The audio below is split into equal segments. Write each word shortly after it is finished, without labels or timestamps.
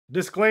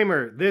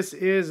Disclaimer, this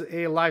is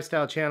a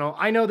lifestyle channel.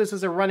 I know this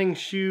is a running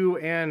shoe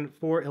and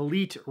for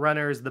elite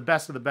runners, the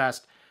best of the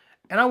best.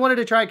 And I wanted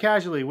to try it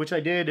casually, which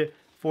I did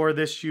for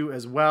this shoe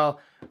as well.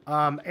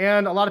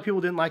 And a lot of people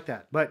didn't like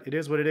that, but it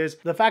is what it is.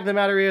 The fact of the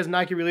matter is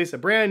Nike released a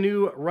brand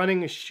new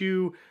running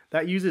shoe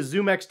that uses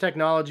ZoomX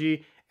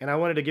technology, and I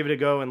wanted to give it a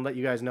go and let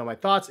you guys know my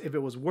thoughts, if it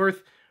was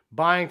worth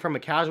buying from a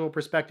casual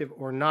perspective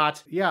or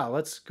not. Yeah,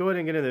 let's go ahead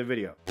and get into the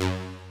video.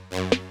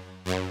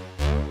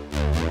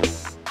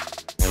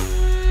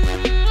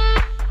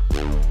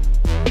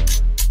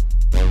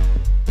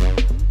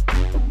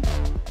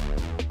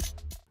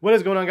 What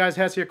is going on, guys?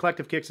 Hess here,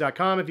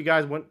 collectivekicks.com. If you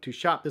guys want to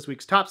shop this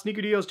week's top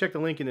sneaker deals, check the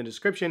link in the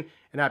description,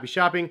 and happy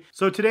shopping.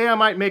 So today I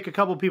might make a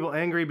couple people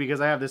angry because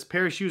I have this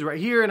pair of shoes right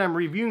here and I'm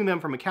reviewing them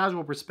from a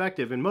casual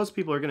perspective, and most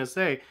people are going to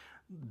say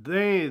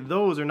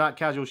those are not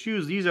casual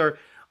shoes. These are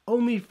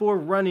only for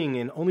running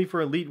and only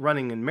for elite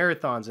running and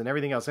marathons and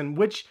everything else, and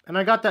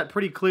I got that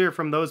pretty clear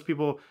from those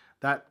people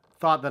that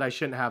thought that I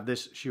shouldn't have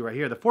this shoe right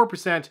here, the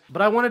 4%,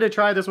 but I wanted to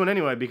try this one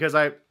anyway because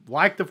I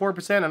liked the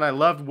 4% and I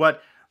loved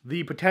what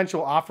the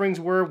potential offerings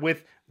were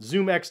with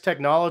ZoomX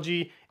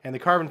technology and the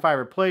carbon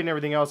fiber plate and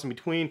everything else in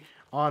between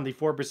on the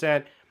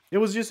 4%. It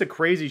was just a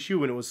crazy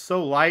shoe and it was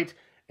so light,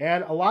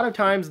 and a lot of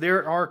times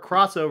there are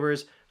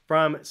crossovers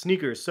from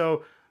sneakers,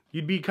 so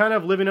you'd be kind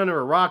of living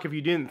under a rock if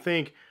you didn't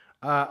think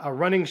a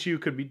running shoe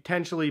could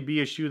potentially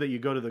be a shoe that you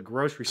go to the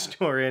grocery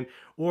store in,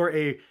 or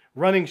a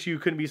running shoe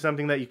could be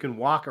something that you can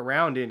walk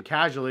around in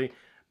casually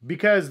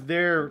because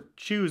they're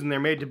shoes and they're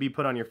made to be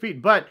put on your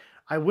feet. But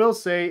I will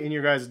say in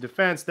your guys'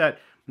 defense that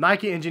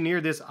Nike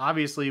engineered this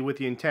obviously with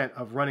the intent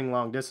of running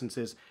long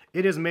distances.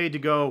 It is made to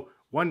go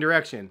one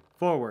direction,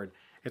 forward.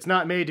 It's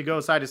not made to go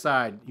side to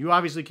side. You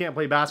obviously can't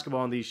play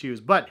basketball in these shoes,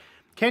 but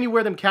can you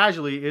wear them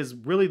casually is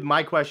really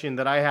my question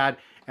that I had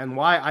and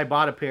why I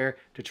bought a pair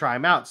to try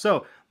them out.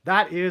 So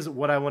that is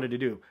what I wanted to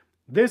do.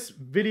 This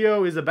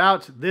video is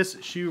about this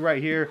shoe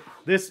right here.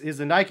 This is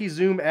the Nike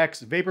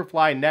ZoomX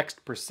Vaporfly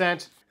Next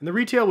 %, and the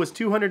retail was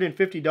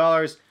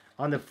 $250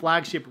 on the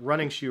flagship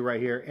running shoe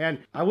right here. And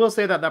I will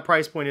say that that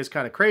price point is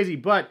kind of crazy,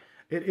 but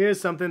it is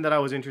something that I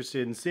was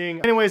interested in seeing.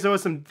 Anyways, there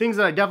was some things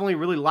that I definitely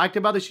really liked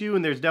about the shoe,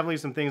 and there's definitely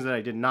some things that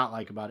I did not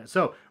like about it.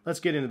 So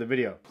let's get into the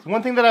video. So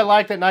one thing that I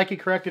like that Nike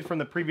corrected from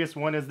the previous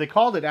one is they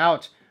called it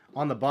out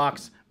on the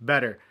box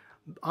better.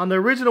 On the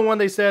original one,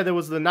 they said there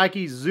was the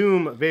Nike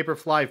Zoom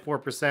Vaporfly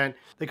 4%.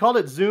 They called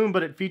it Zoom,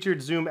 but it featured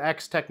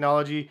ZoomX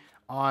technology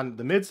on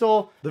the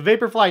midsole. The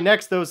Vaporfly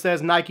Next, though,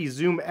 says Nike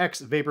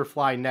ZoomX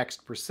Vaporfly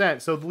Next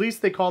 %. So at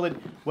least they called it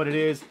what it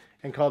is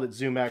and called it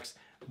ZoomX.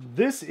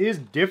 This is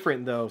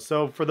different, though.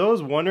 So for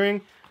those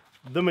wondering,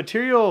 the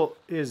material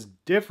is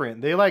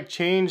different. They like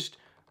changed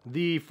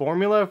the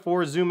formula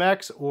for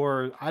ZoomX,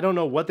 or I don't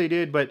know what they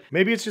did, but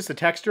maybe it's just the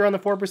texture on the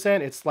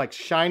 4%. It's like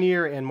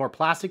shinier and more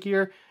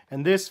plasticier,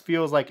 and this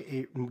feels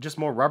like just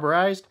more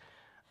rubberized.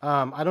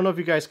 I don't know if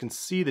you guys can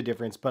see the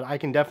difference, but I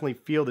can definitely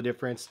feel the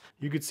difference.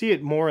 You could see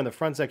it more in the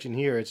front section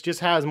here. It just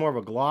has more of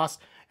a gloss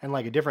and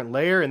like a different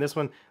layer, and this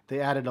one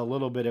they added a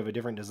little bit of a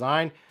different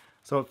design.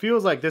 So it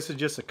feels like this is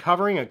just a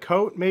covering, a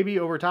coat maybe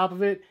over top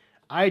of it.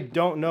 I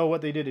don't know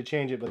what they did to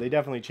change it, but they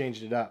definitely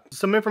changed it up.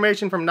 Some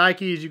information from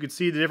Nike is you could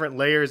see the different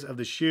layers of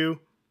the shoe.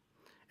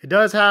 It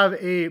does have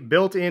a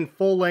built-in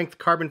full-length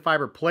carbon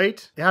fiber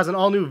plate. It has an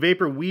all-new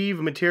vapor weave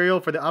material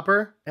for the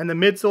upper, and the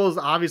midsole is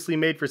obviously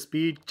made for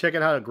speed. Check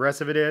out how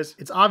aggressive it is.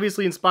 It's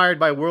obviously inspired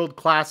by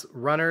world-class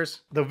runners.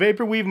 The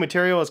vapor weave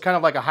material is kind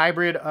of like a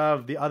hybrid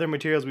of the other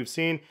materials we've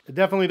seen. It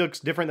definitely looks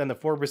different than the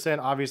 4%,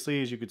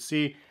 obviously, as you could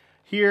see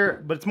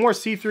here, but it's more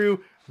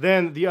see-through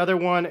than the other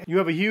one. You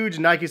have a huge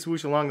Nike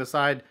swoosh along the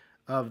side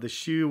of the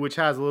shoe, which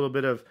has a little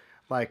bit of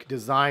like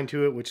design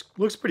to it, which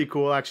looks pretty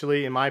cool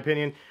actually, in my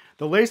opinion.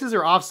 The laces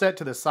are offset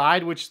to the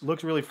side, which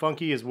looks really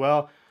funky as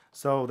well.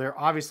 So they're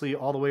obviously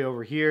all the way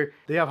over here.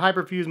 They have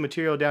hyperfused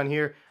material down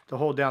here to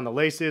hold down the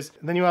laces.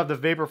 And then you have the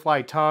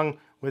Vaporfly tongue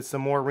with some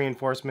more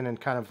reinforcement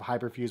and kind of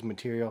hyperfused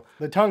material.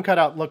 The tongue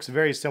cutout looks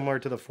very similar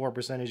to the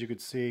 4%, as you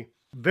could see.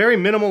 Very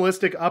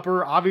minimalistic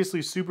upper,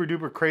 obviously super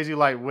duper crazy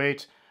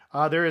lightweight.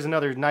 There is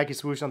another Nike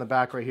swoosh on the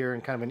back right here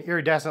and kind of an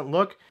iridescent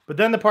look. But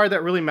then the part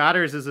that really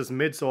matters is this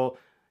midsole.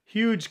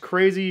 Huge,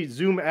 crazy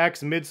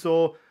ZoomX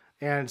midsole,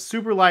 and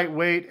super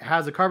lightweight,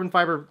 has a carbon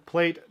fiber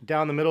plate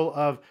down the middle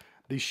of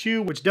the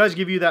shoe, which does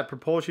give you that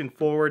propulsion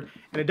forward,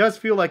 and it does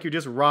feel like you're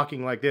just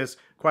rocking like this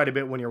quite a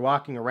bit when you're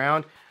walking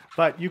around.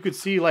 But you could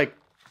see like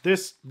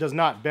this does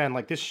not bend.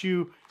 Like this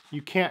shoe,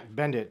 you can't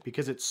bend it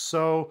because it's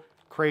so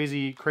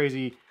crazy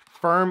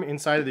firm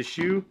inside of the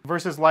shoe,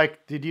 versus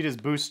like the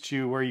Adidas Boost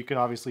shoe where you can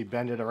obviously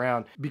bend it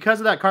around. Because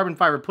of that carbon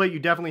fiber plate, you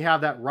definitely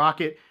have that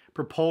rocket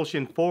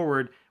propulsion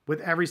forward with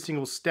every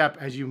single step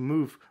as you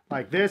move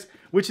like this,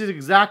 which is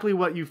exactly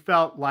what you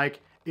felt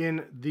like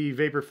in the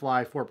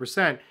Vaporfly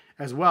 4%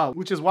 as well,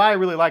 which is why I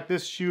really like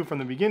this shoe from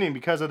the beginning,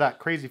 because of that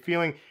crazy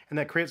feeling and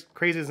that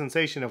crazy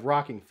sensation of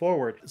rocking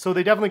forward. So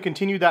they definitely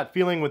continued that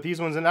feeling with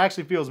these ones, and it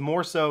actually feels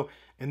more so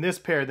in this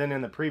pair than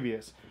in the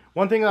previous.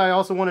 One thing that I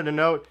also wanted to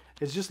note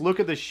is just look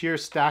at the sheer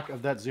stack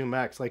of that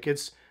ZoomX. Like,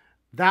 it's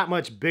that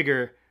much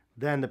bigger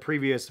than the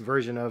previous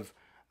version of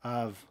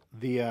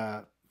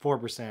the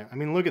 4%. I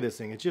mean, look at this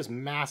thing. It's just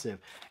massive.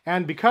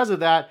 And because of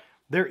that,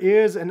 there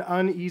is an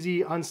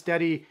uneasy,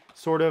 unsteady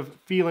sort of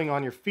feeling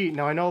on your feet.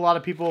 Now, I know a lot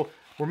of people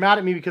were mad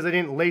at me because I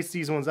didn't lace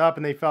these ones up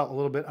and they felt a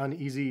little bit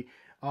uneasy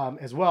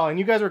as well. And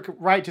you guys are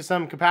right to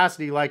some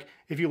capacity. Like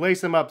if you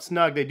lace them up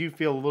snug, they do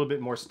feel a little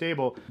bit more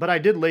stable. But I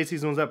did lace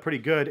these ones up pretty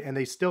good and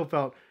they still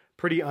felt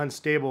pretty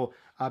unstable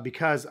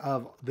because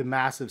of the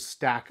massive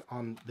stack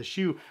on the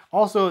shoe.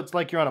 Also, it's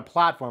like you're on a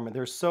platform and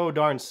they're so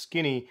darn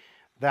skinny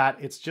that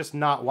it's just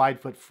not wide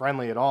foot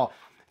friendly at all.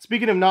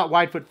 Speaking of not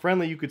wide foot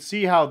friendly, you could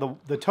see how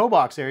the toe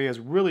box area is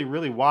really,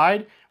 really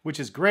wide, which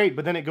is great,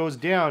 but then it goes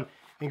down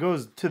and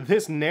goes to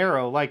this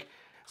narrow. Like,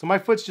 so my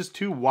foot's just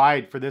too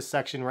wide for this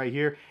section right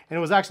here, and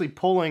it was actually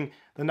pulling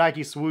the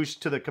Nike swoosh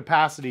to the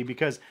capacity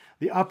because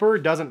the upper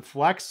doesn't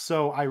flex,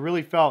 so I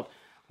really felt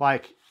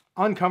like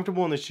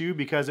uncomfortable in the shoe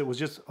because it was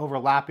just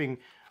overlapping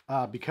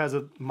because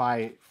of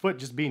my foot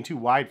just being too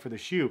wide for the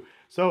shoe.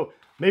 So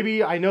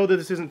maybe I know that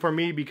this isn't for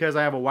me because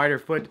I have a wider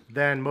foot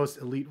than most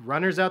elite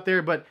runners out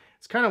there, but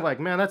it's kind of like,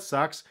 man, that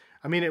sucks.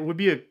 I mean, it would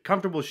be a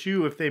comfortable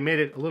shoe if they made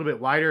it a little bit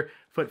wider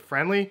foot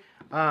friendly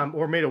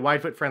or made a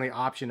wide foot friendly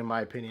option, in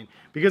my opinion,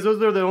 because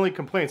those are the only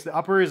complaints. The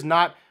upper is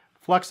not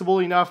flexible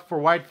enough for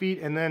wide feet,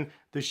 and then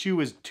the shoe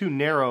is too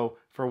narrow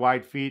for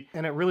wide feet,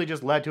 and it really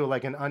just led to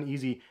like an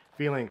uneasy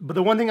feeling. But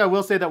the one thing I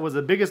will say that was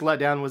the biggest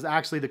letdown was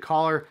actually the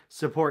collar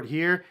support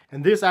here,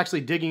 and this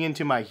actually digging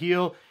into my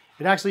heel.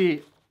 It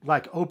actually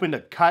like opened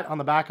a cut on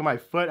the back of my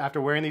foot after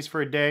wearing these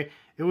for a day.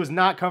 It was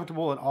not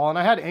comfortable at all, and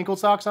I had ankle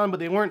socks on, but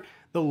they weren't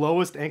the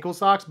lowest ankle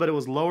socks, but it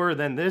was lower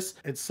than this.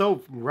 It's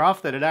so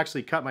rough that it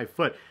actually cut my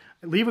foot.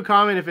 Leave a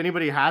comment if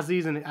anybody has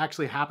these and it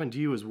actually happened to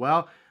you as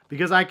well,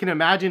 because I can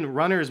imagine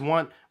runners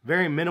want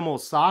very minimal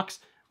socks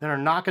that are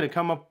not going to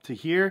come up to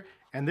here,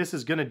 and this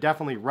is going to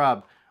definitely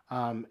rub.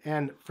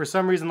 And for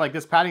some reason, like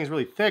this padding is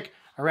really thick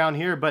around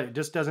here, but it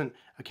just doesn't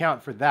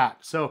account for that.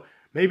 So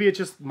maybe it's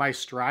just my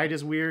stride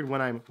is weird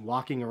when I'm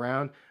walking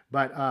around,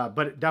 but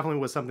it definitely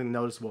was something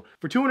noticeable.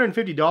 For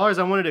 $250,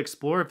 I wanted to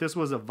explore if this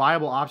was a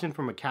viable option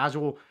from a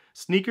casual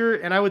sneaker,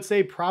 and I would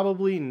say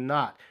probably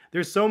not.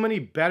 There's so many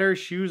better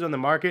shoes on the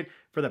market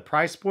for the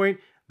price point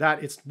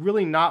that it's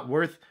really not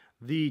worth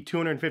the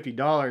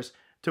 $250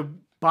 to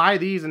buy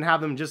these and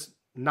have them just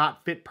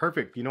not fit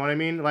perfect. You know what I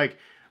mean? Like,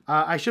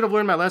 I should have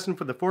learned my lesson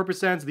for the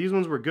 4%. These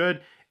ones were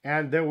good,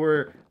 and there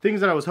were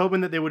things that I was hoping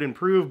that they would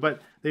improve,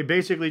 but they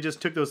basically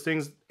just took those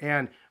things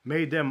and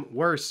made them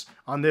worse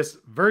on this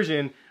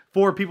version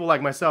for people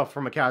like myself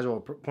from a casual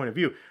point of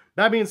view.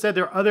 That being said,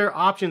 there are other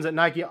options that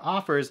Nike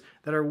offers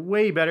that are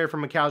way better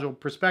from a casual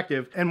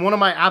perspective. And one of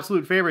my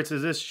absolute favorites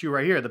is this shoe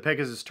right here, the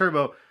Pegasus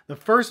Turbo. The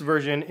first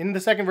version, and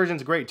the second version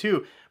is great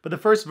too, but the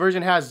first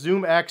version has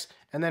ZoomX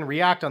and then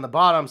React on the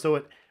bottom, so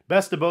it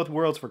best of both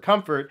worlds for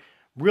comfort.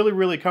 Really,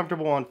 really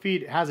comfortable on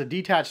feet. It has a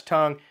detached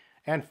tongue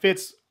and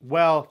fits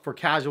well for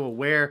casual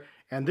wear.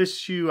 And this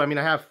shoe, I mean,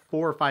 I have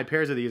 4 or 5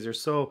 pairs of these. They're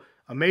so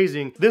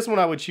amazing. This one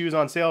I would choose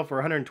on sale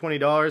for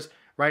 $120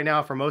 right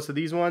now for most of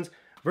these ones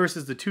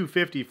versus the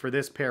 $250 for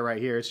this pair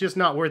right here. It's just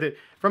not worth it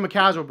from a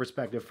casual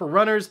perspective. For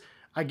runners,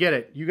 I get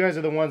it. You guys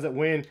are the ones that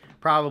win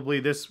probably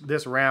this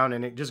round,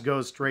 and it just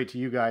goes straight to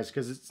you guys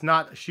because it's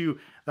not a shoe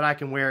that I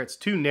can wear. It's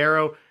too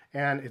narrow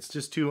and it's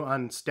just too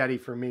unsteady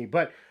for me.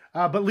 But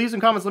leave some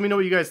comments. Let me know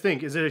what you guys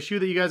think. Is it a shoe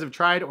that you guys have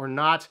tried or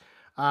not?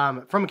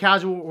 From a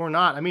casual or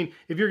not? I mean,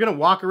 if you're going to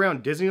walk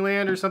around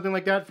Disneyland or something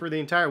like that for the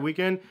entire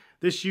weekend,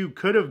 this shoe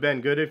could have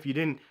been good if you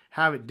didn't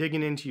have it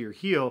digging into your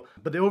heel.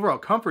 But the overall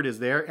comfort is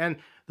there, and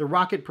the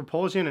rocket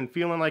propulsion and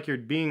feeling like you're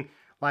being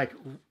like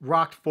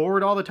rocked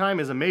forward all the time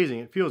is amazing.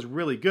 It feels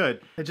really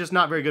good. It's just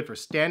not very good for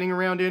standing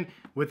around in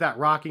with that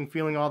rocking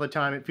feeling all the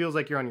time. It feels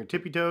like you're on your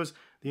tippy toes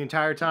the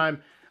entire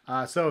time.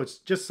 So it's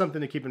just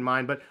something to keep in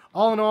mind. But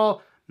all in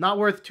all, not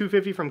worth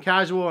 $250 from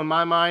casual in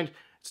my mind.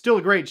 Still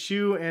a great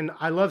shoe, and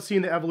I love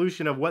seeing the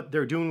evolution of what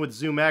they're doing with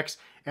ZoomX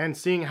and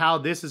seeing how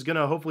this is going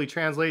to hopefully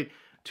translate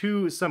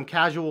to some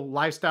casual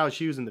lifestyle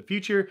shoes in the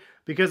future,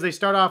 because they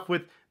start off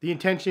with the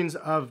intentions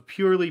of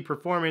purely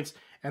performance,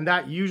 and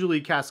that usually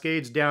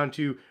cascades down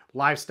to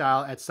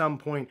lifestyle at some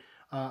point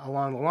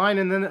along the line,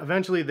 and then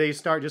eventually they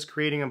start just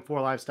creating them for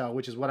lifestyle,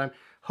 which is what I'm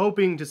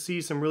hoping to see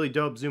some really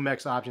dope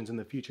ZoomX options in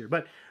the future.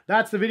 But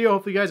that's the video.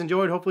 Hopefully you guys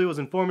enjoyed. Hopefully it was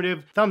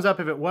informative. Thumbs up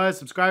if it was.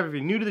 Subscribe if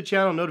you're new to the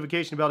channel.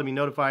 Notification bell to be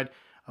notified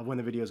of when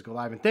the videos go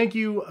live. And thank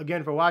you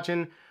again for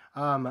watching.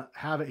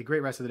 Have a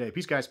great rest of the day.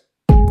 Peace, guys.